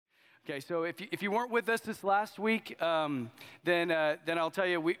Okay, so if you weren't with us this last week, then I'll tell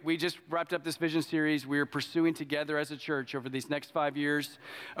you, we just wrapped up this vision series. We are pursuing together as a church over these next 5 years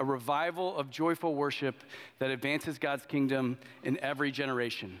a revival of joyful worship that advances God's kingdom in every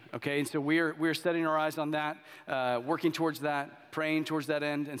generation. Okay, and so we are setting our eyes on that, working towards that, praying towards that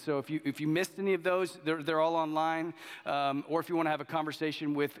end. And so if you missed any of those, they're all online. Or if you want to have a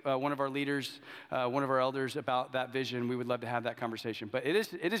conversation with one of our leaders, one of our elders about that vision, we would love to have that conversation. But it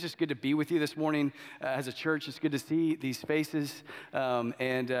is just good to be with you this morning as a church. It's good to see these faces.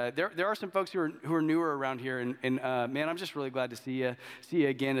 There are some folks who are newer around here. And man, I'm just really glad to see you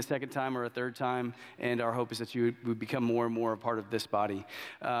again a second time or a third time. And our hope is that you would become more and more a part of this body.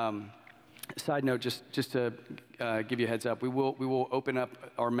 Side note, just to give you a heads up, we will open up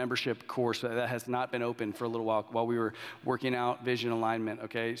our membership course that has not been open for a little while we were working out vision alignment.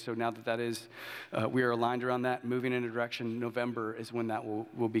 Okay, so now that is, we are aligned around that, moving in a direction. November is when that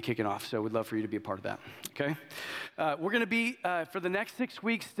will be kicking off. So we'd love for you to be a part of that. Okay, we're going to be for the next 6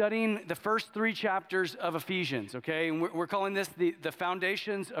 weeks studying the first 3 chapters of Ephesians. Okay, and we're calling this the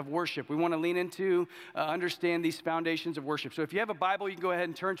foundations of worship. We want to lean into understand these foundations of worship. So if you have a Bible, you can go ahead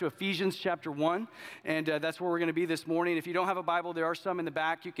and turn to Ephesians chapter 1, and that's where we're going to be this morning. If you don't have a Bible, there are some in the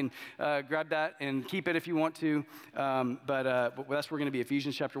back. You can grab that and keep it if you want to. But that's where we're going to be,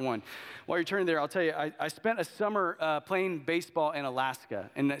 Ephesians chapter 1. While you're turning there, I'll tell you, I spent a summer playing baseball in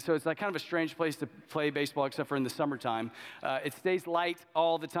Alaska. And so it's like kind of a strange place to play baseball except for in the summertime. It stays light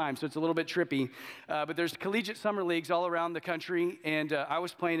all the time, so it's a little bit trippy. But there's collegiate summer leagues all around the country, and I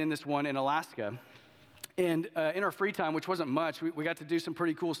was playing in this one in Alaska. And in our free time, which wasn't much, we got to do some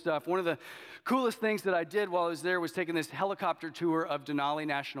pretty cool stuff. One of the coolest things that I did while I was there was taking this helicopter tour of Denali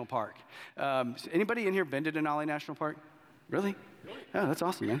National Park. Anybody in here been to Denali National Park? Really? Oh, that's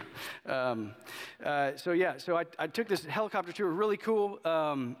awesome, man. So I took this helicopter tour, really cool.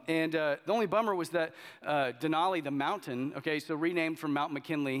 The only bummer was that Denali, the mountain, okay, so renamed from Mount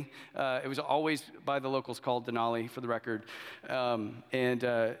McKinley. It was always by the locals called Denali, for the record.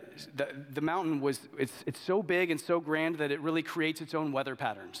 The mountain it's so big and so grand that it really creates its own weather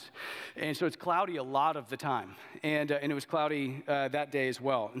patterns. And so it's cloudy a lot of the time. And it was cloudy that day as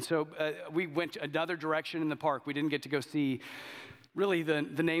well. And so we went another direction in the park. We didn't get to go see really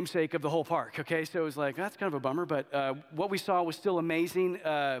the namesake of the whole park, okay? So it was like, that's kind of a bummer, but what we saw was still amazing.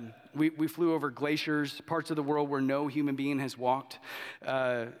 We flew over glaciers, parts of the world where no human being has walked.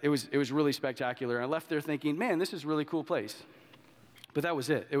 It was really spectacular. I left there thinking, man, this is a really cool place. But that was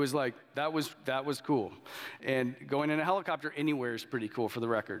it. It was like, that was cool. And going in a helicopter anywhere is pretty cool, for the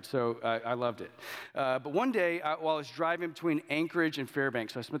record. So I loved it. But one day, while I was driving between Anchorage and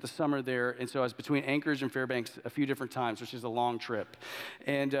Fairbanks, so I spent the summer there, and so I was between Anchorage and Fairbanks a few different times, which is a long trip.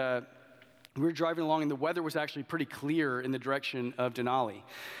 And we were driving along, and the weather was actually pretty clear in the direction of Denali.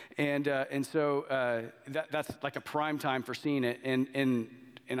 And so that's like a prime time for seeing it.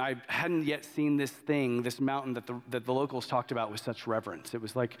 And I hadn't yet seen this mountain that the locals talked about with such reverence. It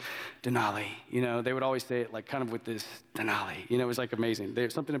was like Denali, they would always say it like kind of with this Denali, it was like amazing.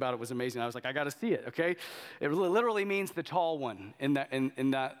 Something about it was amazing. I was like, I got to see it, okay? It literally means the tall one in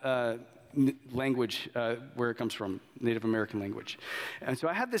that language where it comes from, Native American language. And so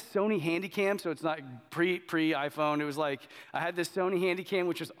I had this Sony Handycam, so it's not pre-iPhone. It was like, I had this Sony Handycam,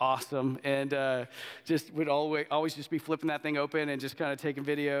 which was awesome, and just would always just be flipping that thing open and just kind of taking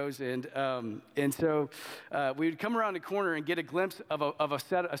videos. And so we would come around the corner and get a glimpse of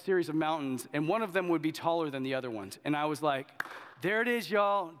a series of mountains, and one of them would be taller than the other ones. And I was like, there it is,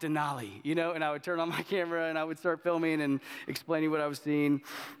 y'all, Denali, and I would turn on my camera and I would start filming and explaining what I was seeing.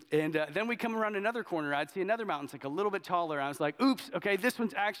 And then we come around another corner, I'd see another mountain, it's like a little bit taller. I was like, oops, okay, this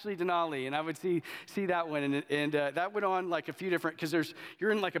one's actually Denali. And I would see that one. And that went on like a few different, because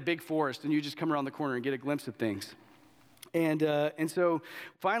you're in like a big forest and you just come around the corner and get a glimpse of things. And so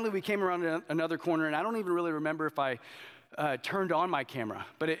finally we came around another corner, and I don't even really remember if I turned on my camera,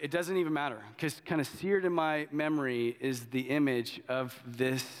 but it doesn't even matter, because kind of seared in my memory is the image of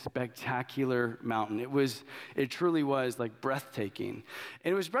this spectacular mountain. It truly was like breathtaking.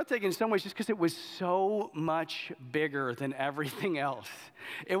 And it was breathtaking in some ways just because it was so much bigger than everything else.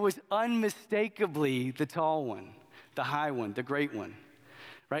 It was unmistakably the tall one, the high one, the great one.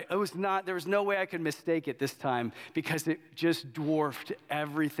 Right? There was no way I could mistake it this time, because it just dwarfed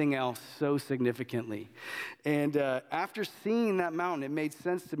everything else so significantly. And after seeing that mountain, it made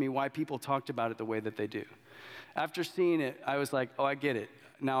sense to me why people talked about it the way that they do. After seeing it, I was like, oh, I get it.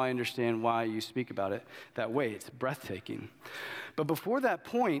 Now I understand why you speak about it that way. It's breathtaking. But before that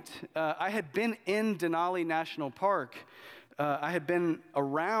point, I had been in Denali National Park. I had been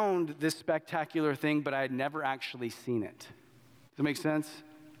around this spectacular thing, but I had never actually seen it. Does that make sense?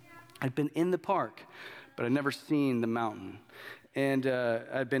 I'd been in the park, but I'd never seen the mountain. And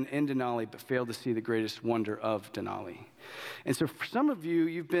I'd been in Denali, but failed to see the greatest wonder of Denali. And so for some of you,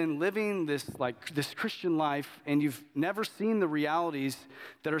 you've been living this Christian life, and you've never seen the realities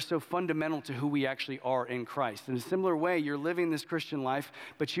that are so fundamental to who we actually are in Christ. In a similar way, you're living this Christian life,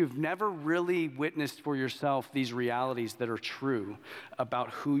 but you've never really witnessed for yourself these realities that are true about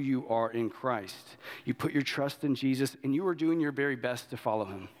who you are in Christ. You put your trust in Jesus, and you are doing your very best to follow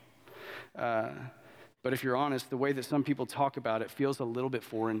him. But if you're honest, the way that some people talk about it feels a little bit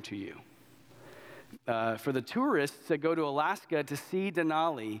foreign to you. For the tourists that go to Alaska to see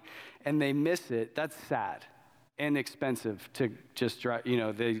Denali and they miss it, that's sad and expensive to just drive,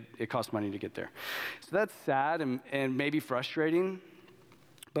 it costs money to get there. So that's sad and maybe frustrating.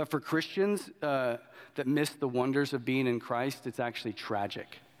 But for Christians that miss the wonders of being in Christ, it's actually tragic.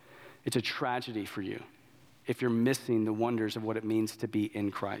 It's a tragedy for you if you're missing the wonders of what it means to be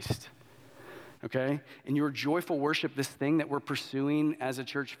in Christ. Okay? And your joyful worship, this thing that we're pursuing as a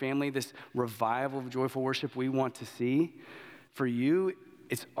church family, this revival of joyful worship we want to see, for you,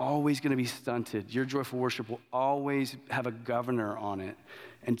 it's always going to be stunted. Your joyful worship will always have a governor on it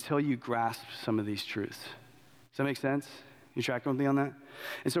until you grasp some of these truths. Does that make sense? You tracking with me on that?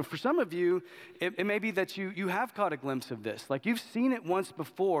 And so for some of you, it may be that you have caught a glimpse of this. Like you've seen it once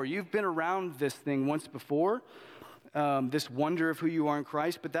before. You've been around this thing once before. This wonder of who you are in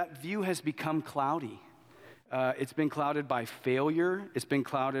Christ, but that view has become cloudy. It's been clouded by failure. It's been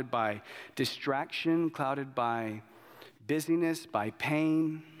clouded by distraction, clouded by busyness, by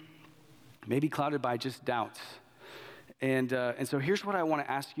pain, maybe clouded by just doubts. And so here's what I want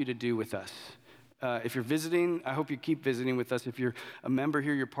to ask you to do with us. If you're visiting, I hope you keep visiting with us. If you're a member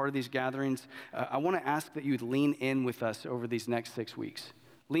here, you're part of these gatherings, I want to ask that you'd lean in with us over these next 6 weeks.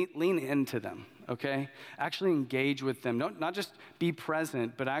 Lean into them, okay? Actually engage with them. Not just be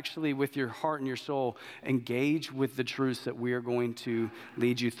present, but actually with your heart and your soul, engage with the truths that we are going to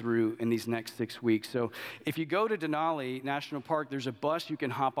lead you through in these next 6 weeks. So if you go to Denali National Park, there's a bus you can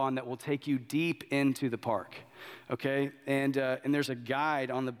hop on that will take you deep into the park, okay? And there's a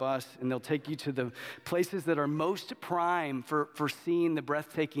guide on the bus, and they'll take you to the places that are most prime for seeing the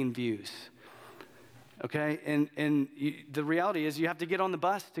breathtaking views. Okay, and the reality is you have to get on the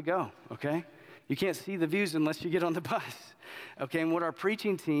bus to go, okay? You can't see the views unless you get on the bus, okay? And what our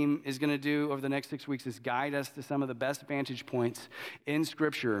preaching team is going to do over the next 6 weeks is guide us to some of the best vantage points in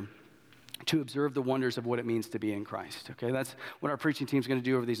Scripture to observe the wonders of what it means to be in Christ, okay? That's what our preaching team is going to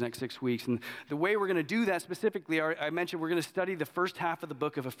do over these next 6 weeks. And the way we're going to do that specifically, I mentioned we're going to study the first half of the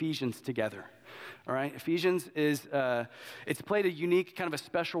book of Ephesians together, all right? Ephesians is, it's played a unique, kind of a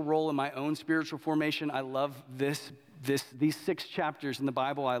special role in my own spiritual formation. I love these 6 chapters in the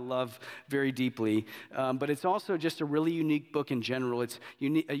Bible I love very deeply, but it's also just a really unique book in general. It's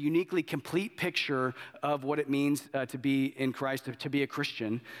a uniquely complete picture of what it means to be in Christ, to be a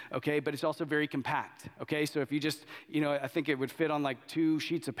Christian, okay? But it's also very compact, okay? So if you just, I think it would fit on like 2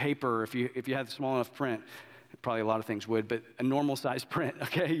 sheets of paper if you had small enough print. Probably a lot of things would, but a normal size print,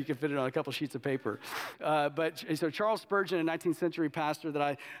 okay? You can fit it on a couple sheets of paper. So Charles Spurgeon, a 19th century pastor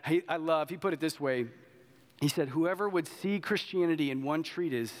that I love, he put it this way. He said, whoever would see Christianity in one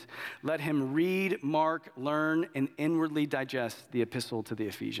treatise, let him read, mark, learn, and inwardly digest the epistle to the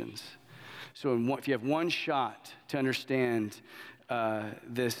Ephesians. So if you have one shot to understand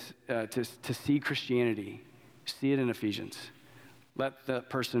this, to see Christianity, see it in Ephesians. Let the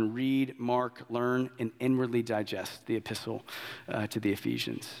person read, mark, learn, and inwardly digest the epistle to the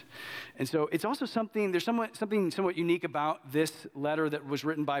Ephesians. And so it's also there's something somewhat unique about this letter that was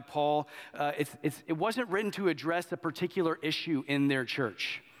written by Paul. It wasn't written to address a particular issue in their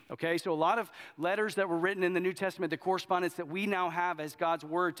church. Okay, so a lot of letters that were written in the New Testament, the correspondence that we now have as God's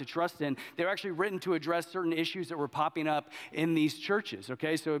word to trust in, they're actually written to address certain issues that were popping up in these churches.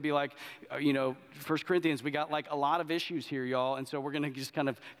 Okay, so it'd be like, 1 Corinthians, we got like a lot of issues here, y'all, and so we're going to just kind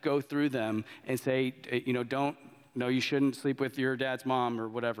of go through them and say, you shouldn't sleep with your dad's mom or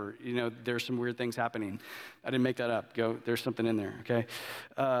whatever. There's some weird things happening. I didn't make that up. There's something in there, okay?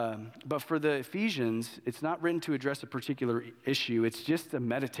 But for the Ephesians, it's not written to address a particular issue. It's just a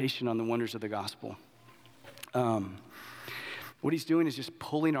meditation on the wonders of the gospel. What he's doing is just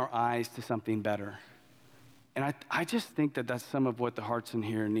pulling our eyes to something better. And I just think that that's some of what the hearts in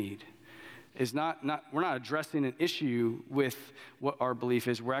here need. We're not addressing an issue with what our belief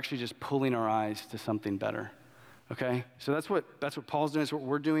is. We're actually just pulling our eyes to something better. Okay, so that's what Paul's doing. That's what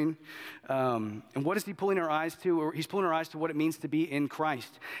we're doing. And what is he pulling our eyes to? He's pulling our eyes to what it means to be in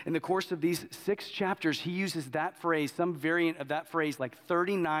Christ. In the course of these 6 chapters, he uses that phrase, some variant of that phrase, like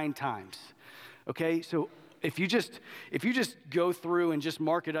 39 times. Okay, so if you just go through and just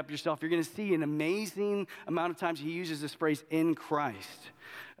mark it up yourself, you're going to see an amazing amount of times he uses this phrase, in Christ.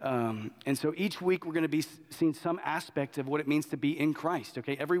 And so each week we're going to be seeing some aspect of what it means to be in Christ,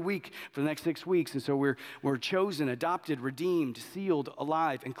 okay? Every week for the next 6 weeks. And so we're chosen, adopted, redeemed, sealed,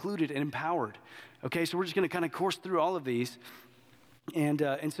 alive, included, and empowered, okay? So we're just going to kind of course through all of these.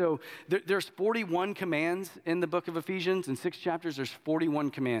 And so there's 41 commands in the book of Ephesians. In 6 chapters, there's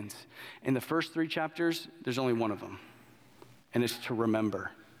 41 commands. In the first 3 chapters, there's only one of them, and it's to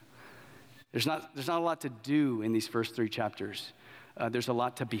remember. There's not a lot to do in these first 3 chapters. There's a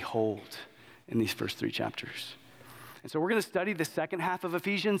lot to behold in these first 3 chapters. And so we're going to study the second half of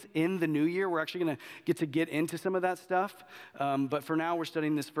Ephesians in the new year. We're actually going to get into some of that stuff. But for now, we're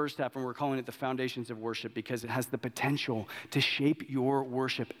studying this first half, and we're calling it the foundations of worship because it has the potential to shape your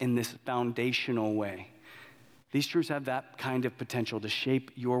worship in this foundational way. These truths have that kind of potential to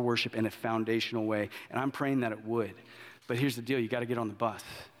shape your worship in a foundational way. And I'm praying that it would. But here's the deal. You got to get on the bus,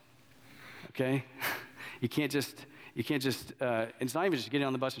 okay? You can't just, it's not even just getting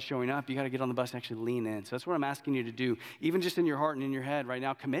on the bus and showing up. You got to get on the bus and actually lean in. So that's what I'm asking you to do. Even just in your heart and in your head right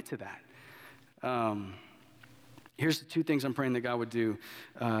now, commit to that. Here's the 2 things I'm praying that God would do.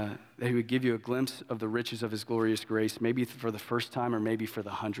 That he would give you a glimpse of the riches of his glorious grace, maybe for the first time or maybe for the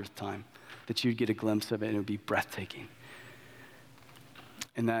 100th time, that you'd get a glimpse of it and it would be breathtaking.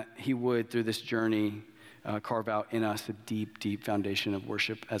 And that he would, through this journey, carve out in us a deep, deep foundation of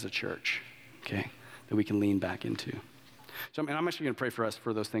worship as a church, okay? That we can lean back into. So I'm actually going to pray for us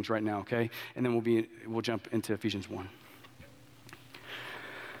for those things right now, okay? And then we'll jump into Ephesians 1.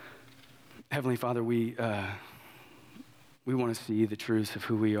 Heavenly Father, we want to see the truth of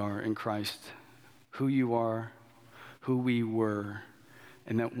who we are in Christ, who you are, who we were,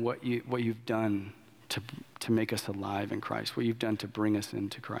 and that what you've done to make us alive in Christ, what you've done to bring us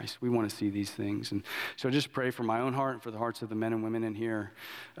into Christ. We want to see these things. And so I just pray for my own heart and for the hearts of the men and women in here.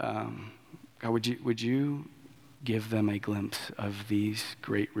 God, would you give them a glimpse of these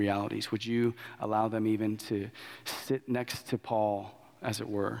great realities? Would you allow them even to sit next to Paul, as it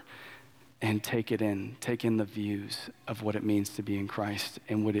were, and take in the views of what it means to be in Christ?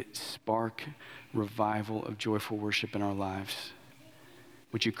 And would it spark revival of joyful worship in our lives?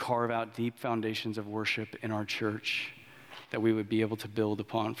 Would you carve out deep foundations of worship in our church that we would be able to build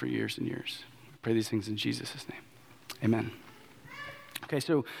upon for years and years? I pray these things in Jesus' name. Amen. Okay,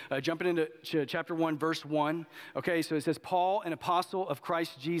 so jumping into chapter 1, verse 1. Okay, so it says, Paul, an apostle of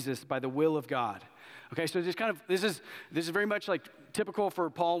Christ Jesus by the will of God. Okay, so this is very much like typical for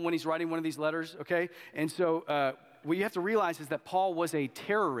Paul when he's writing one of these letters, okay? And so what you have to realize is that Paul was a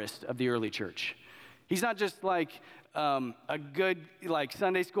terrorist of the early church. He's not just like a good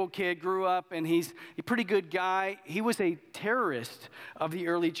Sunday school kid, grew up and he's a pretty good guy. He was a terrorist of the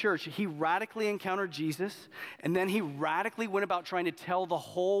early church. He radically encountered Jesus, and then he radically went about trying to tell the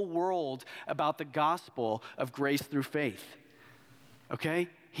whole world about the gospel of grace through faith. Okay?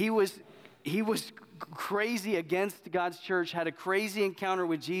 He was crazy against God's church, had a crazy encounter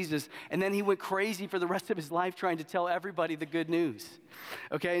with Jesus, and then he went crazy for the rest of his life trying to tell everybody the good news.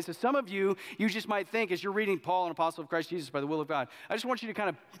 Okay, so some of you just might think, as you're reading Paul, an apostle of Christ Jesus by the will of God, I just want you to kind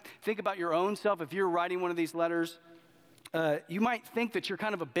of think about your own self. If you're writing one of these letters, you might think that you're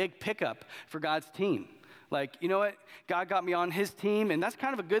kind of a big pickup for God's team. Like, you know what? God got me on his team, and that's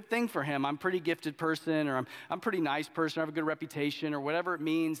kind of a good thing for him. I'm a pretty gifted person, or I'm a pretty nice person, I have a good reputation, or whatever it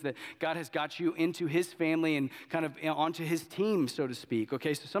means that God has got you into his family and kind of onto his team, so to speak.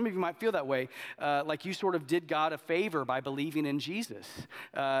 Okay, so some of you might feel that way, like you sort of did God a favor by believing in Jesus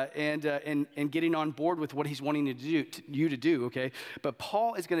and getting on board with what he's wanting you to do, okay? But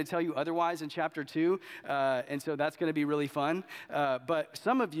Paul is going to tell you otherwise in chapter 2, and so that's going to be really fun. But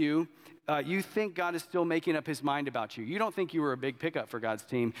some of you, you think God is still making up his mind about you. You don't think you were a big pickup for God's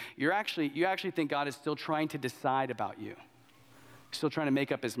team. You actually think God is still trying to decide about you, still trying to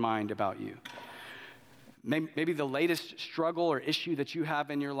make up his mind about you. Maybe the latest struggle or issue that you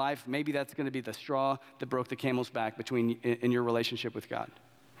have in your life, maybe that's going to be the straw that broke the camel's back in your relationship with God.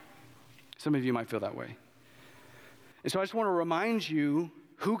 Some of you might feel that way. And so I just want to remind you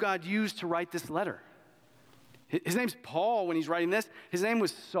who God used to write this letter. His name's Paul when he's writing this. His name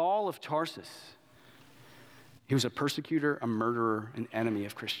was Saul of Tarsus. He was a persecutor, a murderer, an enemy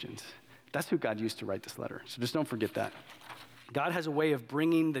of Christians. That's who God used to write this letter. So just don't forget that. God has a way of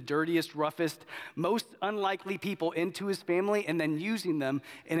bringing the dirtiest, roughest, most unlikely people into his family and then using them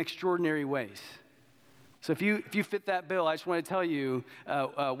in extraordinary ways. So if you fit that bill, I just want to tell you,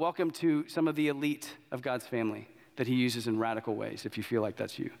 welcome to some of the elite of God's family that he uses in radical ways, if you feel like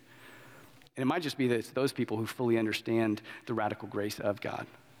that's you. And it might just be that it's those people who fully understand the radical grace of God.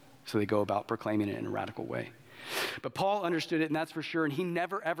 So they go about proclaiming it in a radical way. But Paul understood it, and that's for sure, and he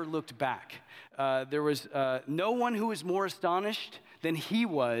never, ever looked back. There was no one who was more astonished than he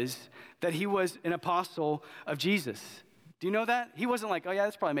was that he was an apostle of Jesus. Do you know that? He wasn't like, oh yeah,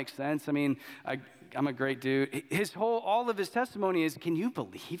 this probably makes sense. I mean, I'm a great dude. All of his testimony is, can you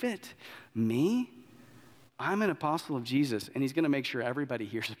believe it? Me? I'm an apostle of Jesus, and he's going to make sure everybody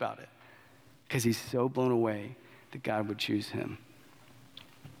hears about it because he's so blown away that God would choose him.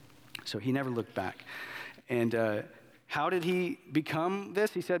 So he never looked back. And how did he become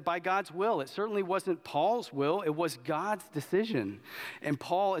this? He said, by God's will. It certainly wasn't Paul's will. It was God's decision. And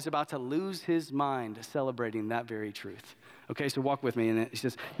Paul is about to lose his mind celebrating that very truth. Okay, so walk with me. And he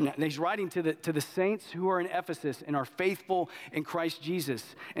says, he's writing to the saints who are in Ephesus and are faithful in Christ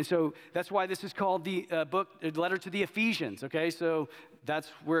Jesus. And so that's why this is called the letter to the Ephesians. Okay, so that's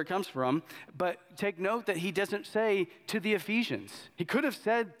where it comes from. But take note that he doesn't say to the Ephesians. He could have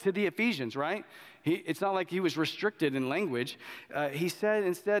said to the Ephesians, right? It's not like he was restricted in language. He said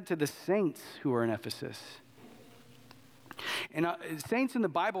instead to the saints who are in Ephesus. And saints in the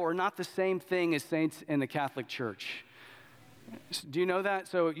Bible are not the same thing as saints in the Catholic Church. Do you know that?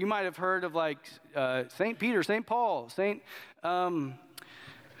 So you might have heard of like St. Peter, St. Paul,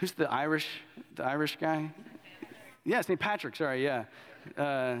 who's the Irish guy? Yeah, St. Patrick, sorry, yeah.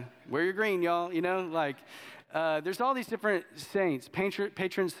 Wear your green, y'all, you know, like there's all these different saints,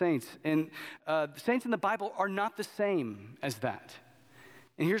 patron saints, and the saints in the Bible are not the same as that.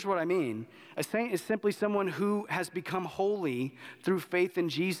 And here's what I mean. A saint is simply someone who has become holy through faith in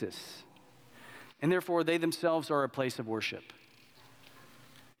Jesus, and therefore they themselves are a place of worship.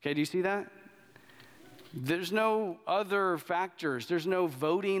 Okay, do you see that? There's no other factors. There's no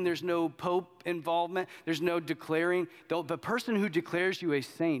voting. There's no pope involvement. There's no declaring. The person who declares you a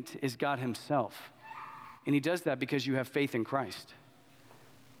saint is God himself. And he does that because you have faith in Christ.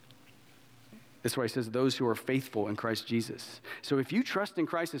 That's why he says those who are faithful in Christ Jesus. So if you trust in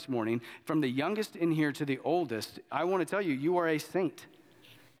Christ this morning, from the youngest in here to the oldest, I want to tell you, you are a saint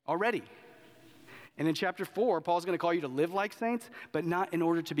already. And in chapter 4, Paul's going to call you to live like saints, but not in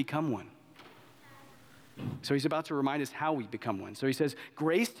order to become one. So he's about to remind us how we become one. So he says,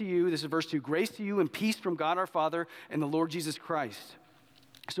 grace to you, this is verse 2, grace to you and peace from God our Father and the Lord Jesus Christ.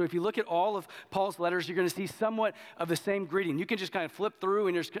 So if you look at all of Paul's letters, you're going to see somewhat of the same greeting. You can just kind of flip through,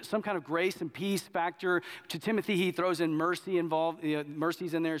 and there's some kind of grace and peace factor. To Timothy, he throws in mercy involved.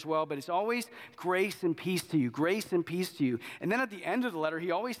 Mercy's in there as well, but it's always grace and peace to you, grace and peace to you. And then at the end of the letter,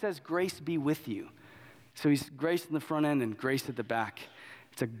 he always says, grace be with you. So he's grace in the front end and grace at the back.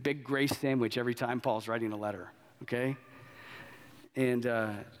 It's a big grace sandwich every time Paul's writing a letter, okay? And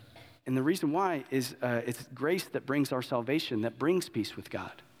the reason why is it's grace that brings our salvation, that brings peace with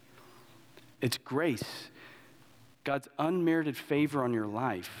God. It's grace, God's unmerited favor on your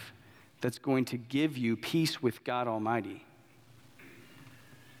life that's going to give you peace with God Almighty.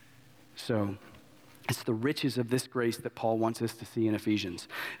 So it's the riches of this grace that Paul wants us to see in Ephesians.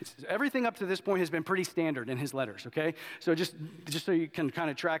 Everything up to this point has been pretty standard in his letters, okay? So just so you can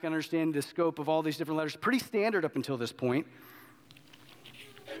kind of track and understand the scope of all these different letters, pretty standard up until this point.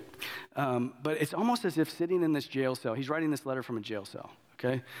 But it's almost as if sitting in this jail cell, he's writing this letter from a jail cell,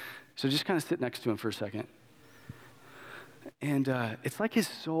 okay? So just kind of sit next to him for a second. And it's like his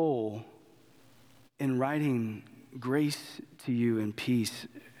soul, in writing grace to you and peace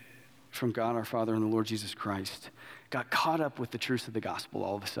from God our Father and the Lord Jesus Christ, got caught up with the truths of the gospel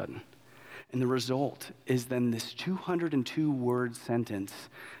all of a sudden. And the result is then this 202-word sentence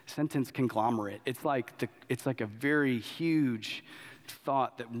conglomerate. It's like a very huge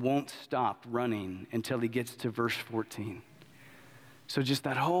thought that won't stop running until he gets to verse 14. So just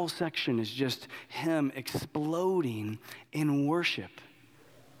that whole section is just him exploding in worship.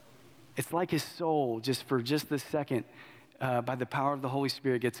 It's like his soul, just for just this second, by the power of the Holy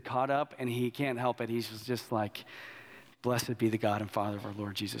Spirit, gets caught up, and he can't help it. He's just like, blessed be the God and Father of our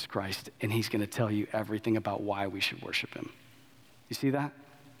Lord Jesus Christ. And he's going to tell you everything about why we should worship him. You see that?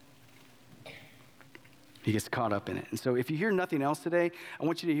 He gets caught up in it. And so if you hear nothing else today, I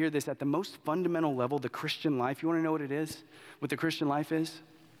want you to hear this. At the most fundamental level, the Christian life, you want to know what it is? What the Christian life is?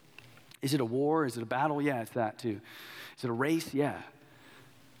 Is it a war? Is it a battle? Yeah, it's that too. Is it a race? Yeah.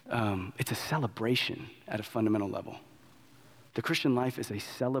 It's a celebration at a fundamental level. The Christian life is a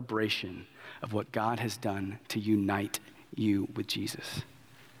celebration of what God has done to unite you with Jesus.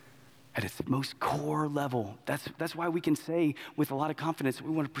 At its most core level. That's why we can say with a lot of confidence that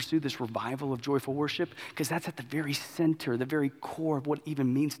we want to pursue this revival of joyful worship, because that's at the very center, the very core of what it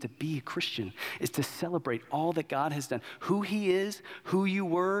even means to be a Christian, is to celebrate all that God has done, who he is, who you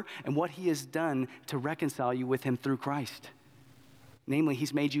were, and what he has done to reconcile you with him through Christ. Namely,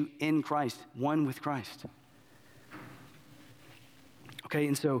 he's made you in Christ, one with Christ. Okay,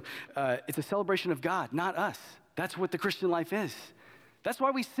 and so it's a celebration of God, not us. That's what the Christian life is. That's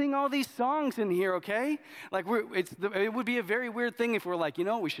why we sing all these songs in here, okay? Like, it would be a very weird thing if we're like, you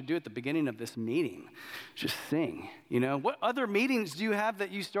know what we should do at the beginning of this meeting? Just sing, you know? What other meetings do you have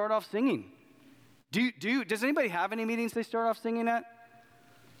that you start off singing? Does anybody have any meetings they start off singing at?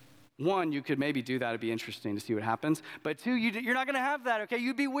 One, you could maybe do that. It'd be interesting to see what happens. But two, you're not going to have that, okay?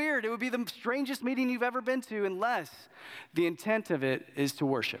 You'd be weird. It would be the strangest meeting you've ever been to unless the intent of it is to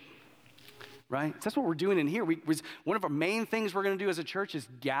worship. Right? So that's what we're doing in here. One of our main things we're going to do as a church is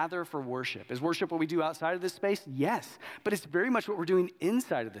gather for worship. Is worship what we do outside of this space? Yes. But it's very much what we're doing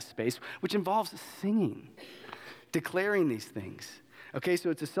inside of this space, which involves singing, declaring these things. Okay, so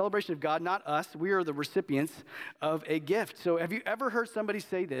it's a celebration of God, not us. We are the recipients of a gift. So have you ever heard somebody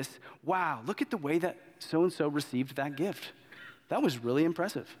say this? Wow, look at the way that so-and-so received that gift. That was really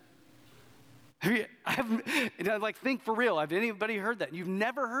impressive. Think for real. Have anybody heard that? You've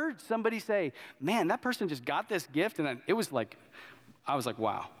never heard somebody say, man, that person just got this gift, and I was like,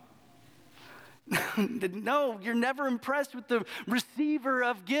 wow. No, you're never impressed with the receiver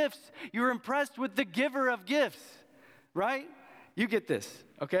of gifts. You're impressed with the giver of gifts, right? You get this,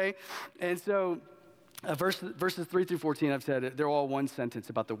 okay? And so verses 3 through 14, I've said, they're all one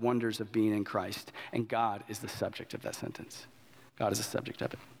sentence about the wonders of being in Christ, and God is the subject of that sentence. God is the subject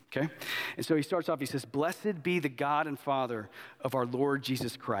of it. Okay? And so he starts off, he says, blessed be the God and Father of our Lord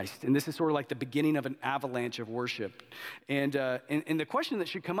Jesus Christ. And this is sort of like the beginning of an avalanche of worship. And the question that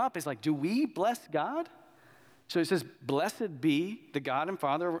should come up is like, do we bless God? So it says, blessed be the God and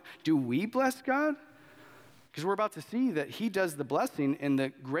Father. Do we bless God? Because we're about to see that he does the blessing and the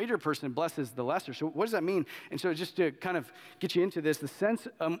greater person blesses the lesser. So what does that mean? And so just to kind of get you into this, the sense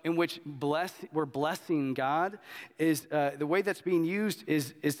in which we're blessing God is the way that's being used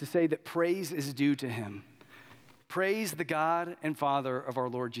is to say that praise is due to him. Praise the God and Father of our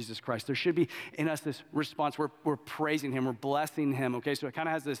Lord Jesus Christ. There should be in us this response. We're praising him. We're blessing him, okay? So it kind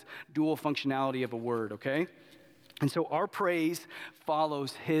of has this dual functionality of a word, okay? And so our praise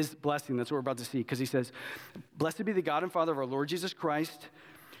follows his blessing. That's what we're about to see, because he says, blessed be the God and Father of our Lord Jesus Christ,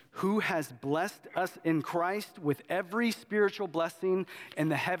 who has blessed us in Christ with every spiritual blessing in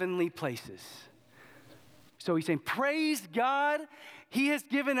the heavenly places. So he's saying, praise God. He has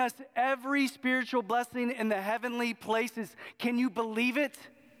given us every spiritual blessing in the heavenly places. Can you believe it?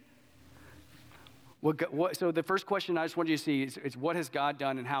 So the first question I just want you to see is what has God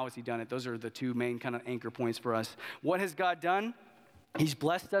done and how has he done it? Those are the two main kind of anchor points for us. What has God done? He's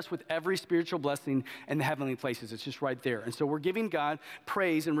blessed us with every spiritual blessing in the heavenly places. It's just right there. And so we're giving God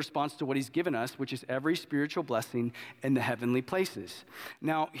praise in response to what he's given us, which is every spiritual blessing in the heavenly places.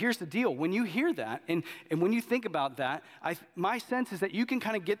 Now, here's the deal. When you hear that, and when you think about that, my sense is that you can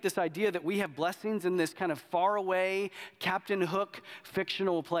kind of get this idea that we have blessings in this kind of faraway, Captain Hook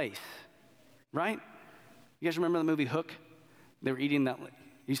fictional place, right? You guys remember the movie Hook? They were eating that.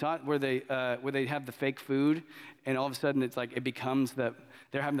 You saw it where they have the fake food, and all of a sudden it's like it becomes that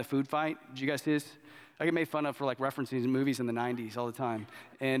they're having the food fight. Did you guys see this? I get made fun of for like referencing movies in the 90s all the time,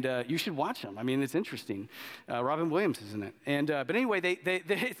 and you should watch them. I mean, it's interesting. Robin Williams is in it, and but anyway,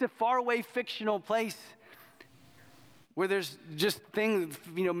 it's a faraway fictional place where there's just things,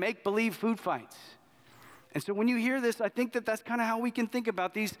 make-believe food fights. And so when you hear this, I think that that's kind of how we can think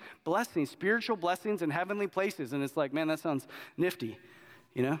about these blessings, spiritual blessings in heavenly places. And it's like, man, that sounds nifty,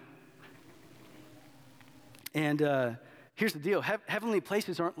 And here's the deal. Heavenly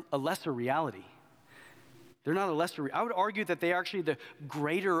places aren't a lesser reality. They're not a lesser. I would argue that they are actually the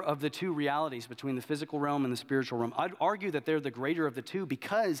greater of the two realities between the physical realm and the spiritual realm. I'd argue that they're the greater of the two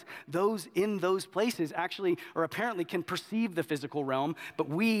because those in those places actually or apparently can perceive the physical realm, but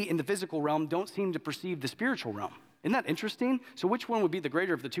we in the physical realm don't seem to perceive the spiritual realm. Isn't that interesting? So which one would be the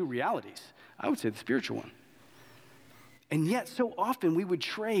greater of the two realities? I would say the spiritual one. And yet so often we would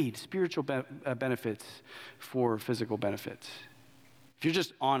trade spiritual benefits for physical benefits. If you're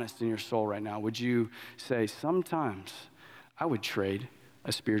just honest in your soul right now, would you say, sometimes I would trade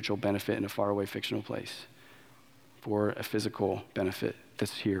a spiritual benefit in a faraway fictional place for a physical benefit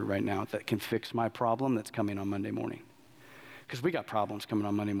that's here right now that can fix my problem that's coming on Monday morning? Because we got problems coming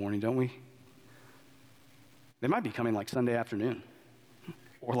on Monday morning, don't we? They might be coming like Sunday afternoon.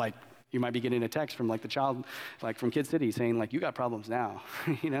 Or like you might be getting a text from like the child, like from Kid City saying like, you got problems now,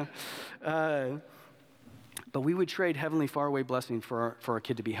 But we would trade heavenly faraway blessing for our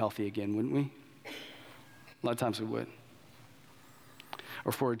kid to be healthy again, wouldn't we? A lot of times we would.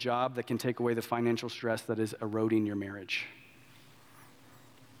 Or for a job that can take away the financial stress that is eroding your marriage.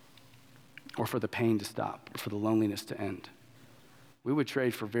 Or for the pain to stop, or for the loneliness to end. we would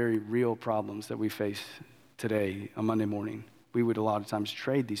trade for very real problems that we face today on Monday morning. We would a lot of times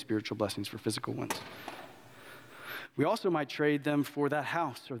trade these spiritual blessings for physical ones. We also might trade them for that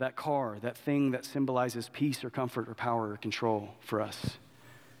house or that car, that thing that symbolizes peace or comfort or power or control for us.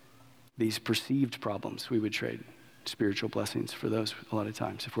 These perceived problems, we would trade spiritual blessings for those a lot of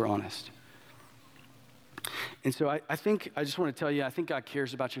times, if we're honest. And so I think, I just want to tell you, I think God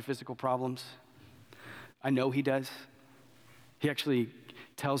cares about your physical problems. I know he does. He actually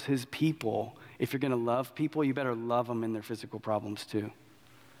tells his people, if you're going to love people, you better love them in their physical problems too.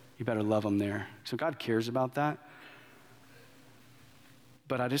 You better love them there. So God cares about that.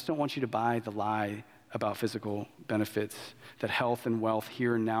 But I just don't want you to buy the lie about physical benefits, that health and wealth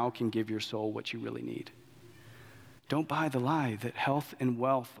here and now can give your soul what you really need. Don't buy the lie that health and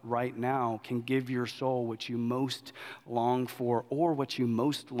wealth right now can give your soul what you most long for, or what you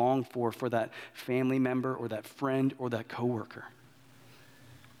most long for that family member or that friend or that coworker.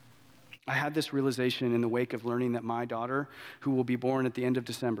 I had this realization in the wake of learning that my daughter, who will be born at the end of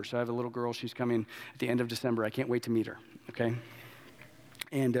December, so I have a little girl, she's coming at the end of December. I can't wait to meet her, okay?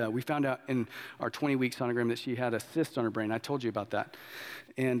 And we found out in our 20-week sonogram that she had a cyst on her brain. I told you about that.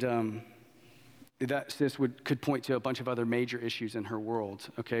 And that cyst could point to a bunch of other major issues in her world,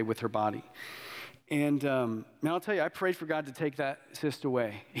 okay, with her body. And I'll tell you, I prayed for God to take that cyst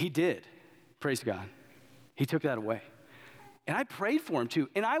away. He did, praise God. He took that away. And I prayed for him too,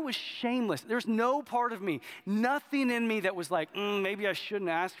 and I was shameless. There's no part of me, nothing in me that was like, maybe I shouldn't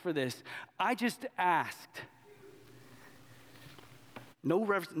ask for this. I just asked.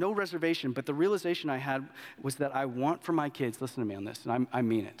 No reservation, but the realization I had was that I want for my kids, listen to me on this, and I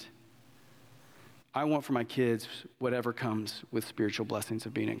mean it. I want for my kids whatever comes with spiritual blessings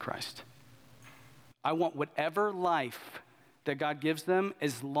of being in Christ. I want whatever life that God gives them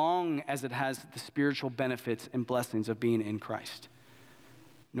as long as it has the spiritual benefits and blessings of being in Christ,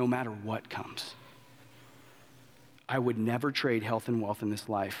 no matter what comes. I would never trade health and wealth in this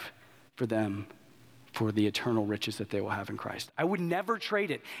life for them, for the eternal riches that they will have in Christ. I would never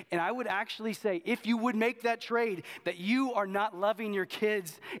trade it. And I would actually say, if you would make that trade, that you are not loving your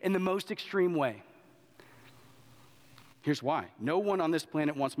kids in the most extreme way. Here's why. No one on this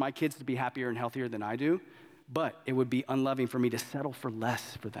planet wants my kids to be happier and healthier than I do, but it would be unloving for me to settle for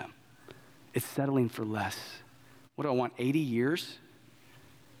less for them. It's settling for less. What do I want, 80 years?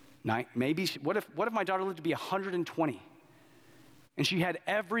 Maybe, what if my daughter lived to be 120? And she had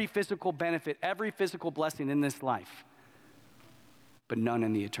every physical benefit, every physical blessing in this life, but none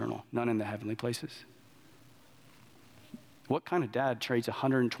in the eternal, none in the heavenly places. What kind of dad trades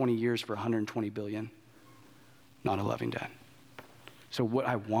 120 years for 120 billion? Not a loving dad. So what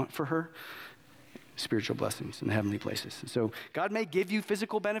I want for her, spiritual blessings in the heavenly places. So God may give you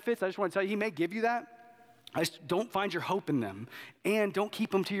physical benefits. I just want to tell you, he may give you that. I just don't find your hope in them, and don't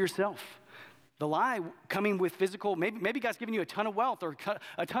keep them to yourself. The lie coming with physical, maybe God's giving you a ton of wealth or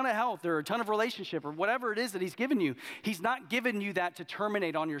a ton of health or a ton of relationship or whatever it is that he's given you. He's not giving you that to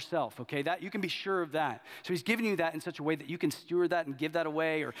terminate on yourself, okay? That you can be sure of that. So he's giving you that in such a way that you can steward that and give that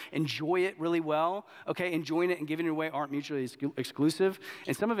away or enjoy it really well, okay? Enjoying it and giving it away aren't mutually exclusive.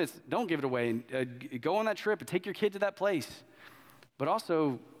 And some of it's don't give it away and go on that trip and take your kid to that place. But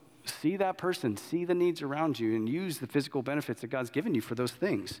also see that person, see the needs around you, and use the physical benefits that God's given you for those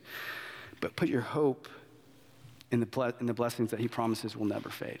things. But put your hope in the blessings that he promises will never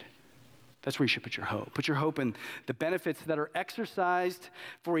fade. That's where you should put your hope. Put your hope in the benefits that are exercised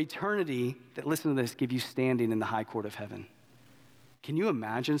for eternity that, listen to this, give you standing in the high court of heaven. Can you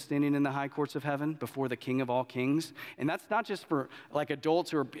imagine standing in the high courts of heaven before the King of all kings? And that's not just for like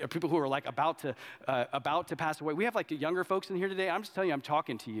adults or people who are like about to pass away. We have like younger folks in here today. I'm just telling you, I'm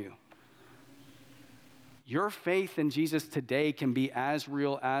talking to you. Your faith in Jesus today can be as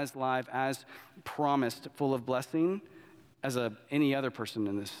real, as live, as promised, full of blessing as any other person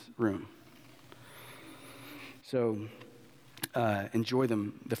in this room. So enjoy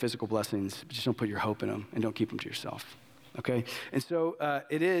them, the physical blessings, but just don't put your hope in them and don't keep them to yourself. Okay, and so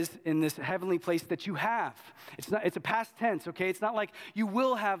it is in this heavenly place that you have. It's a past tense, okay? It's not like you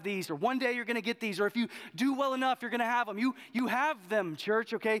will have these, or one day you're going to get these, or if you do well enough, you're going to have them. You have them,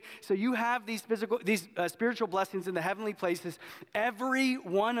 church, okay? So you have these spiritual blessings in the heavenly places, every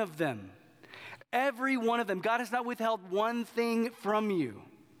one of them. Every one of them. God has not withheld one thing from you.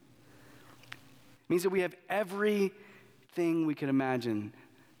 It means that we have everything we can imagine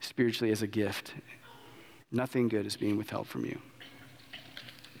spiritually as a gift. Nothing good is being withheld from you.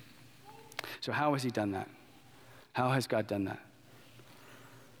 So how has he done that? How has God done that?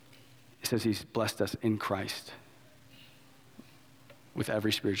 It says he's blessed us in Christ with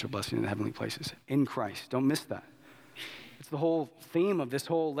every spiritual blessing in the heavenly places. In Christ. Don't miss that. the whole theme of this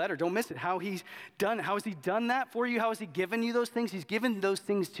whole letter. Don't miss it. How has he done that for you? How has he given you those things? He's given those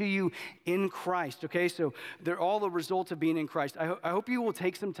things to you in Christ, okay? So they're all the result of being in Christ. I hope you will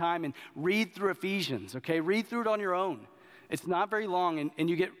take some time and read through Ephesians, okay? Read through it on your own. It's not very long,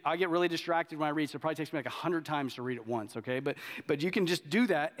 and I get really distracted when I read, so it probably takes me like 100 times to read it once, okay? But you can just do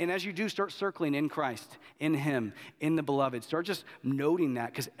that, and as you do, start circling in Christ, in him, in the beloved. Start just noting that,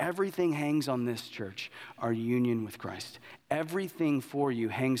 because everything hangs on this, church, our union with Christ. Everything for you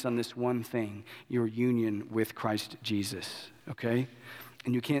hangs on this one thing, your union with Christ Jesus, okay?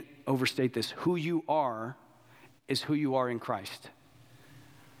 And you can't overstate this. Who you are is who you are in Christ.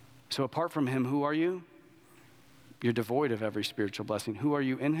 So apart from him, who are you? You're devoid of every spiritual blessing. Who are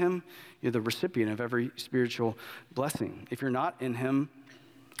you in him? You're the recipient of every spiritual blessing. If you're not in him,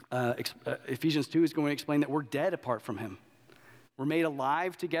 Ephesians 2 is going to explain that we're dead apart from him. We're made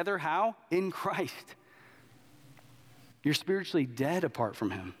alive together. How? In Christ. You're spiritually dead apart from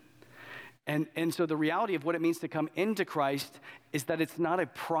him. And so the reality of what it means to come into Christ is that it's not a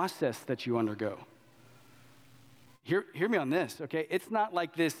process that you undergo. Hear me on this, okay? It's not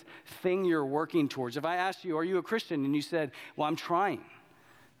like this thing you're working towards. If I asked you, are you a Christian? And you said, well, I'm trying.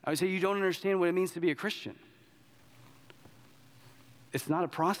 I would say, you don't understand what it means to be a Christian. It's not a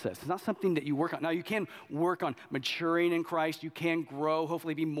process. It's not something that you work on. Now, you can work on maturing in Christ. You can grow,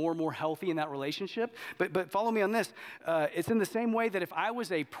 hopefully be more and more healthy in that relationship. But follow me on this. It's in the same way that if I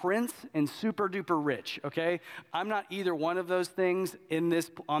was a prince and super duper rich, okay? I'm not either one of those things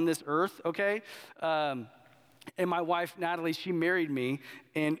on this earth, okay? And my wife, Natalie, she married me.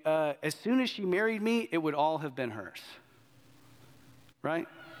 And as soon as she married me, it would all have been hers. Right?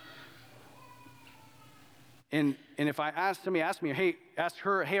 And if somebody asked me, asked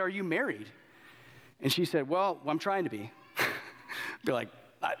her, hey, are you married? And she said, well, I'm trying to be. Be like,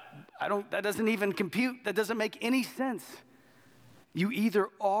 that doesn't even compute. That doesn't make any sense. You either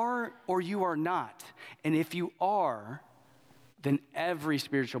are or you are not. And if you are, then every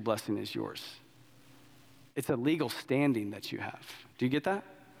spiritual blessing is yours. It's a legal standing that you have. Do you get that?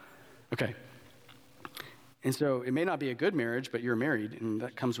 Okay. And so it may not be a good marriage, but you're married, and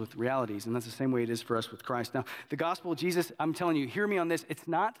that comes with realities, and that's the same way it is for us with Christ. Now, the gospel of Jesus, I'm telling you, hear me on this, it's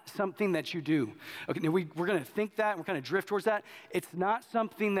not something that you do. Okay, now we're going to think that, we're going to drift towards that. It's not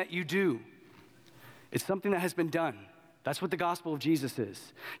something that you do. It's something that has been done. That's what the gospel of Jesus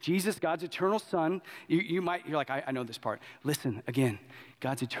is. Jesus, God's eternal son, you're like, I know this part. Listen, again,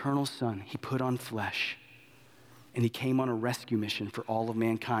 God's eternal son, he put on flesh. And he came on a rescue mission for all of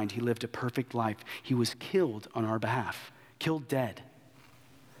mankind. He lived a perfect life. He was killed on our behalf, killed dead.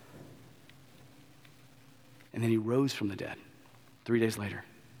 And then he rose from the dead 3 days later.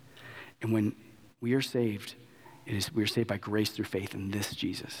 And when we are saved, we are saved by grace through faith in this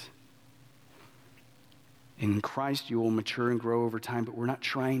Jesus. In Christ, you will mature and grow over time, but we're not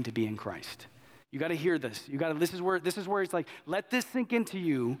trying to be in Christ. You got to hear this. This is where it's like, let this sink into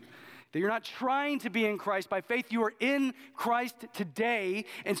you. That you're not trying to be in Christ by faith. You are in Christ today.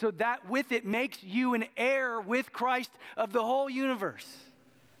 And so that with it makes you an heir with Christ of the whole universe.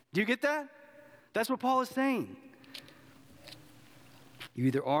 Do you get that? That's what Paul is saying. You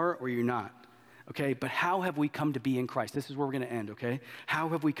either are or you're not. Okay, but how have we come to be in Christ? This is where we're going to end, okay? How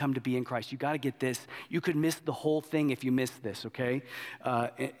have we come to be in Christ? You got to get this. You could miss the whole thing if you miss this, okay?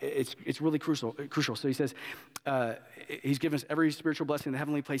 It's really crucial. So he says, he's given us every spiritual blessing in the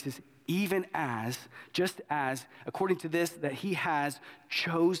heavenly places, just as, according to this, that he has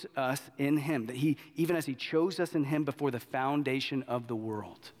chose us in him. Even as he chose us in him before the foundation of the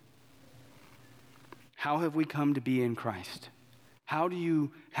world. How have we come to be in Christ? How do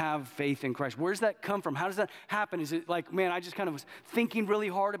you have faith in Christ? Where does that come from? How does that happen? Is it like, man, I just kind of was thinking really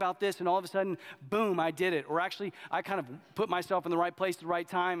hard about this and all of a sudden, boom, I did it. Or actually, I kind of put myself in the right place at the right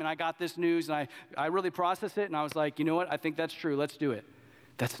time and I got this news and I really processed it and I was like, you know what? I think that's true. Let's do it.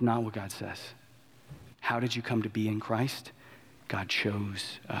 That's not what God says. How did you come to be in Christ? God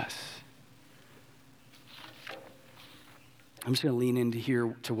chose us. I'm just going to lean into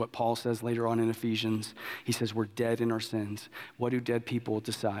here to what Paul says later on in Ephesians. He says we're dead in our sins. What do dead people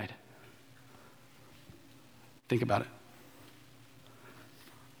decide? Think about it.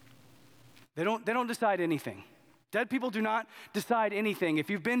 They don't decide anything. Dead people do not decide anything. If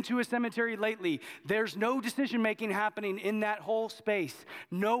you've been to a cemetery lately, there's no decision-making happening in that whole space.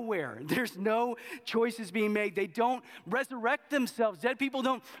 Nowhere. There's no choices being made. They don't resurrect themselves. Dead people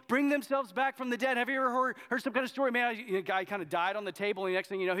don't bring themselves back from the dead. Have you ever heard some kind of story? Man, a guy kind of died on the table, and the next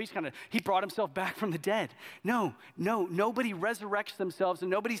thing you know, he brought himself back from the dead. No, nobody resurrects themselves,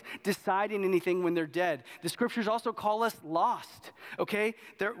 and nobody's deciding anything when they're dead. The scriptures also call us lost, okay?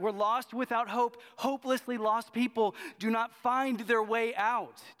 We're lost without hope, hopelessly lost people. people do not find their way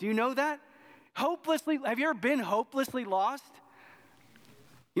out. Do you know that? Have you ever been hopelessly lost?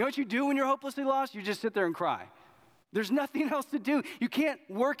 You know what you do when you're hopelessly lost? You just sit there and cry. There's nothing else to do. You can't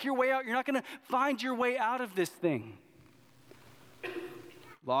work your way out. You're not going to find your way out of this thing.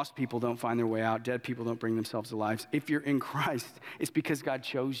 Lost people don't find their way out. Dead people don't bring themselves alive. If you're in Christ, it's because God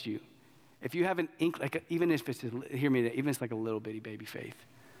chose you. If you have an even if it's like a little bitty baby faith,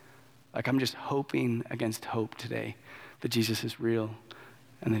 like I'm just hoping against hope today that Jesus is real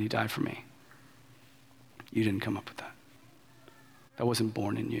and that he died for me. You didn't come up with that. That wasn't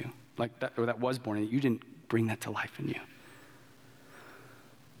born in you. Or that was born in you. You didn't bring that to life in you.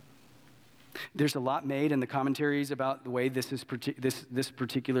 There's a lot made in the commentaries about the way this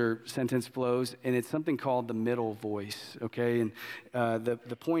particular sentence flows, and it's something called the middle voice, okay? And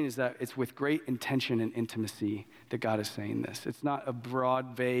the point is that it's with great intention and intimacy that God is saying this. It's not a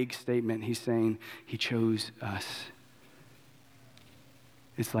broad, vague statement. He's saying he chose us.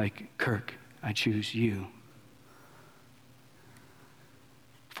 It's like, Kirk, I choose you.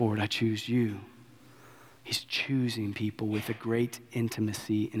 Ford, I choose you. He's choosing people with a great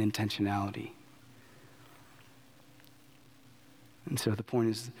intimacy and intentionality. And so the point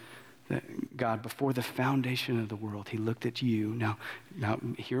is that God, before the foundation of the world, he looked at you. Now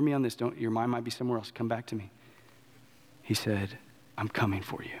hear me on this. Your mind might be somewhere else. Come back to me. He said, I'm coming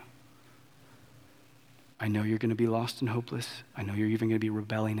for you. I know you're going to be lost and hopeless. I know you're even going to be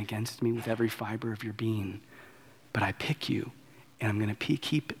rebelling against me with every fiber of your being. But I pick you, and I'm going to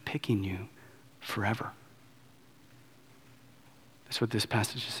keep picking you forever. That's what this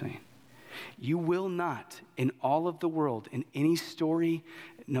passage is saying. You will not, in all of the world, in any story,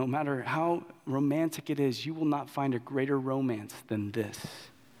 no matter how romantic it is, you will not find a greater romance than this.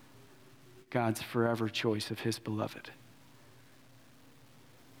 God's forever choice of his beloved.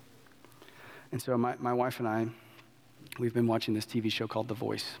 And so my wife and I, we've been watching this TV show called The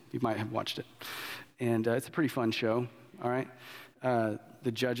Voice. You might have watched it. And it's a pretty fun show, all right?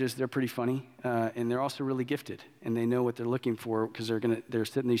 The judges, they're pretty funny, and they're also really gifted, and they know what they're looking for because they're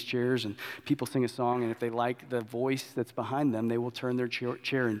sitting in these chairs, and people sing a song, and if they like the voice that's behind them, they will turn their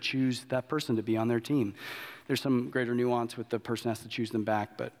chair and choose that person to be on their team. There's some greater nuance with the person has to choose them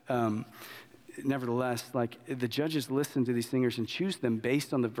back, but nevertheless, like the judges listen to these singers and choose them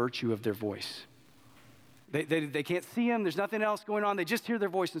based on the virtue of their voice. They can't see them. There's nothing else going on. They just hear their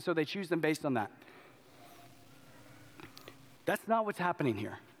voice, and so they choose them based on that. That's not what's happening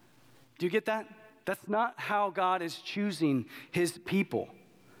here. Do you get that? That's not how God is choosing his people.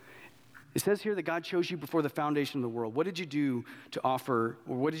 It says here that God chose you before the foundation of the world. What did you do to offer,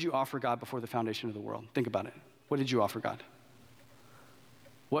 or what did you offer God before the foundation of the world? Think about it. What did you offer God?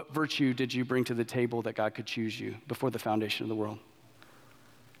 What virtue did you bring to the table that God could choose you before the foundation of the world?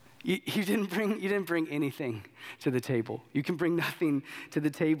 You didn't bring anything to the table. You can bring nothing to the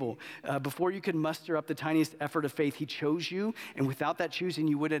table. Before you could muster up the tiniest effort of faith, he chose you, and without that choosing,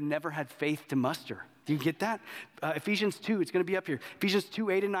 you would have never had faith to muster. Do you get that? Ephesians 2, it's going to be up here. Ephesians 2,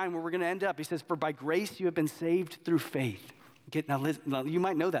 8 and 9, where we're going to end up. He says, for by grace you have been saved through faith. Now, you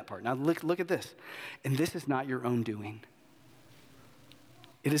might know that part. Now look at this. And this is not your own doing.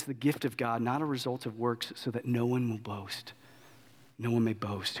 It is the gift of God, not a result of works, so that no one will boast. No one may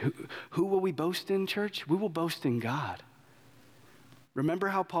boast. Who will we boast in, church? We will boast in God. Remember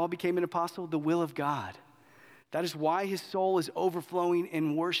how Paul became an apostle? The will of God. That is why his soul is overflowing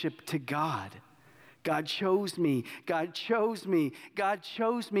in worship to God. God chose me. God chose me. God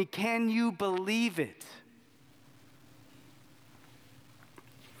chose me. Can you believe it?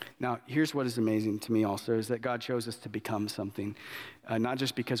 Now, here's what is amazing to me also, is that God chose us to become something, not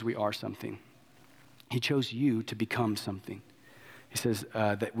just because we are something. He chose you to become something. He says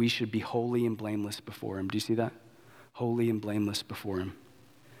that we should be holy and blameless before him. Do you see that? Holy and blameless before him.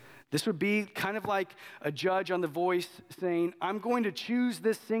 This would be kind of like a judge on The Voice saying, I'm going to choose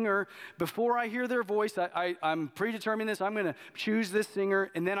this singer before I hear their voice. I'm predetermining this. I'm going to choose this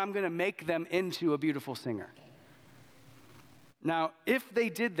singer, and then I'm going to make them into a beautiful singer. Now, if they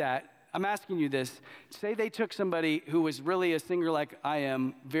did that, I'm asking you this. Say they took somebody who was really a singer like I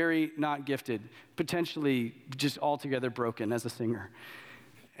am, very not gifted, potentially just altogether broken as a singer.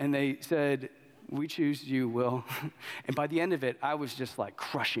 And they said, we choose you, Will. And by the end of it, I was just like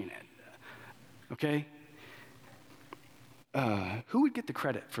crushing it. Okay? Who would get the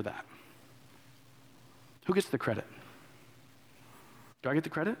credit for that? Who gets the credit? Do I get the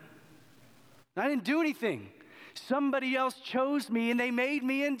credit? I didn't do anything. Somebody else chose me and they made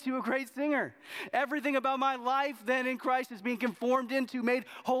me into a great singer. Everything about my life then in Christ is being conformed into, made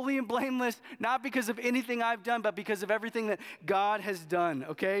holy and blameless, not because of anything I've done, but because of everything that God has done,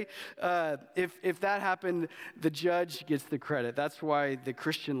 okay? If that happened, the judge gets the credit. That's why the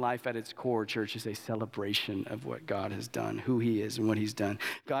Christian life at its core, church, is a celebration of what God has done, who he is and what he's done.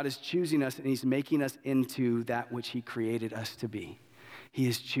 God is choosing us and he's making us into that which he created us to be. He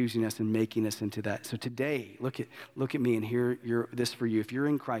is choosing us and making us into that. So today, look at me and hear this for you. If you're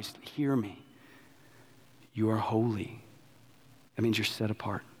in Christ, hear me. You are holy. That means you're set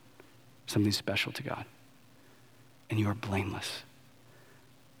apart, something special to God. And you are blameless.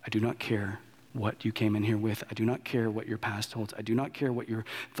 I do not care what you came in here with. I do not care what your past holds. I do not care what you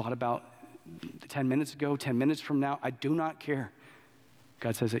thought about 10 minutes ago, 10 minutes from now. I do not care.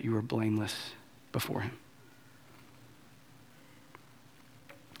 God says that you are blameless before him.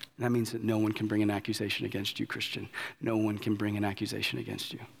 And that means that no one can bring an accusation against you, Christian. No one can bring an accusation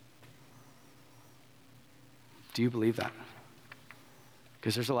against you. Do you believe that?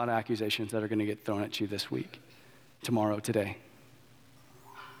 Because there's a lot of accusations that are going to get thrown at you this week, tomorrow, today.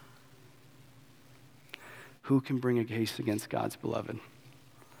 Who can bring a case against God's beloved?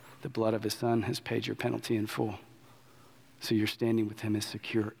 The blood of his son has paid your penalty in full. So your standing with him is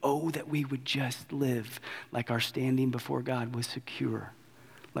secure. Oh, that we would just live like our standing before God was secure.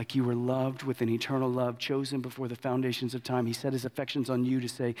 Like you were loved with an eternal love, chosen before the foundations of time. He set his affections on you to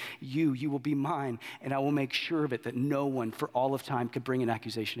say, you will be mine, and I will make sure of it that no one for all of time could bring an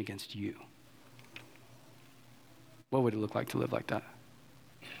accusation against you. What would it look like to live like that?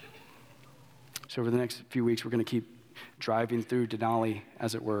 So over the next few weeks, we're going to keep driving through Denali,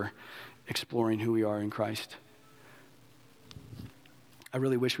 as it were, exploring who we are in Christ. I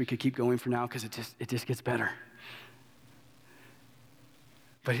really wish we could keep going for now because it just gets better.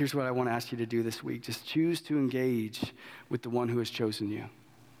 But here's what I want to ask you to do this week. Just choose to engage with the one who has chosen you.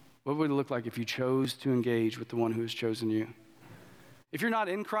 What would it look like if you chose to engage with the one who has chosen you? If you're not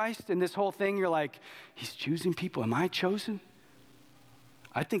in Christ in this whole thing, you're like, he's choosing people. Am I chosen?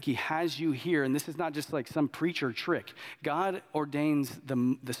 I think he has you here, and this is not just like some preacher trick. God ordains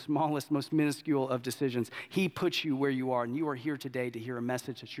the smallest, most minuscule of decisions. He puts you where you are, and you are here today to hear a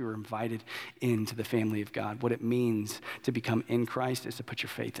message that you are invited into the family of God. What it means to become in Christ is to put your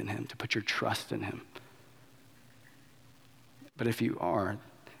faith in him, to put your trust in him. But if you are,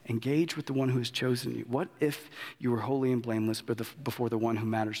 engage with the one who has chosen you. What if you were holy and blameless before the one who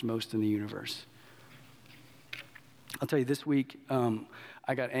matters most in the universe? I'll tell you, this week,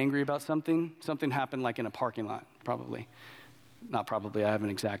 I got angry about something. Something happened like in a parking lot, probably. Not probably, I have an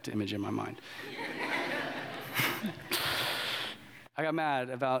exact image in my mind. I got mad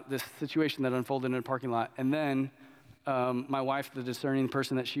about this situation that unfolded in a parking lot. And then my wife, the discerning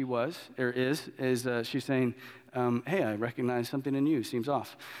person that she was, or is she's saying, hey, I recognize something in you, seems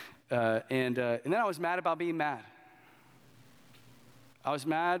off. And then I was mad about being mad. I was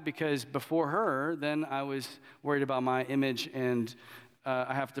mad because before her, then I was worried about my image, and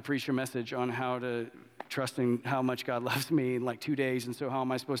I have to preach a message on how to trust in how much God loves me in like 2 days, and so how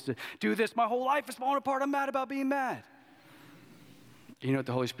am I supposed to do this? My whole life is falling apart. I'm mad about being mad. You know what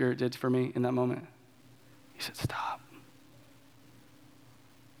the Holy Spirit did for me in that moment? He said, stop.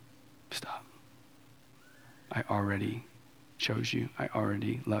 Stop. I already chose you. I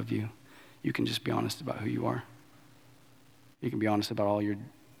already love you. You can just be honest about who you are. You can be honest about all your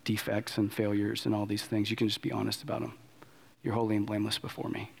defects and failures and all these things. You can just be honest about them. You're holy and blameless before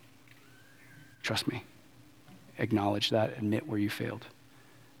me. Trust me. Acknowledge that. Admit where you failed.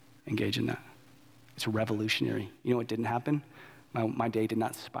 Engage in that. It's revolutionary. You know what didn't happen? My day did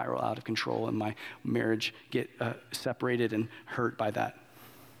not spiral out of control and my marriage get separated and hurt by that.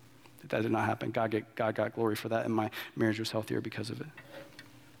 That did not happen. God got glory for that, and my marriage was healthier because of it.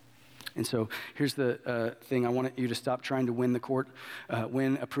 And so here's the thing. I want you to stop trying to win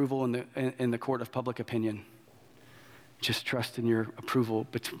approval in the court of public opinion. Just trust in your approval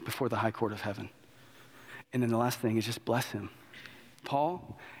before the high court of heaven. And then the last thing is just bless him.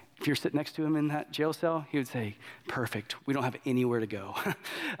 Paul, if you're sitting next to him in that jail cell, he would say, perfect. We don't have anywhere to go.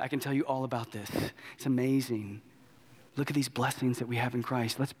 I can tell you all about this. It's amazing. Look at these blessings that we have in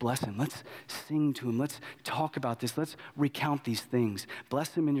Christ. Let's bless him. Let's sing to him. Let's talk about this. Let's recount these things.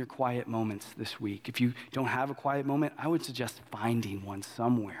 Bless him in your quiet moments this week. If you don't have a quiet moment, I would suggest finding one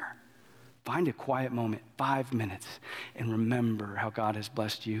somewhere. Find a quiet moment, 5 minutes, and remember how God has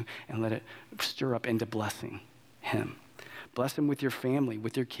blessed you and let it stir up into blessing him. Bless them with your family,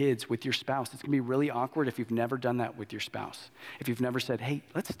 with your kids, with your spouse. It's going to be really awkward if you've never done that with your spouse. If you've never said, hey,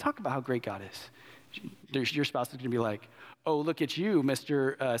 let's talk about how great God is. Your spouse is going to be like, oh, look at you,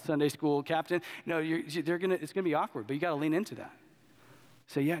 Mr. Sunday school captain. No, it's going to be awkward, but you got to lean into that.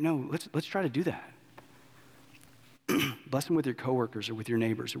 Say, yeah, no, let's try to do that. Bless them with your coworkers or with your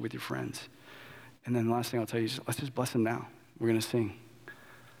neighbors or with your friends. And then the last thing I'll tell you is let's just bless them now. We're going to sing.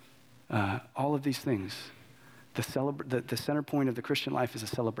 All of these things. The center point of the Christian life is a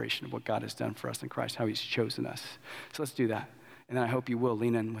celebration of what God has done for us in Christ, how he's chosen us. So let's do that. And then I hope you will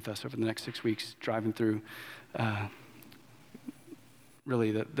lean in with us over the next 6 weeks, driving through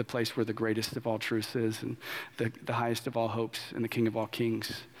really the place where the greatest of all truths is and the highest of all hopes and the King of all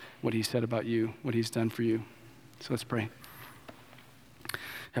kings, what he said about you, what he's done for you. So let's pray.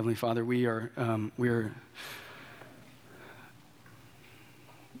 Heavenly Father, we are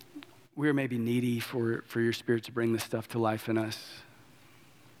maybe needy for your Spirit to bring this stuff to life in us.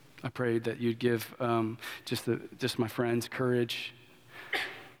 I pray that you'd give just my friends courage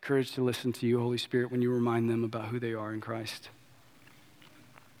to listen to you, Holy Spirit, when you remind them about who they are in Christ.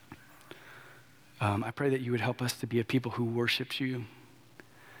 I pray that you would help us to be a people who worships you,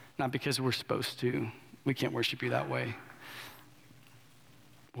 not because we're supposed to. We can't worship you that way.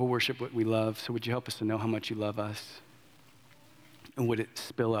 We'll worship what we love. So would you help us to know how much you love us? And would it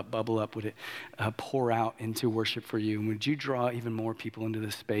spill up, bubble up? Would it pour out into worship for you? And would you draw even more people into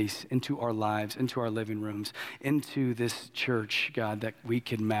this space, into our lives, into our living rooms, into this church, God, that we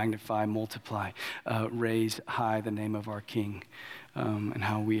can magnify, multiply, raise high the name of our King and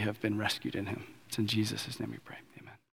how we have been rescued in him. It's in Jesus' name we pray. Amen.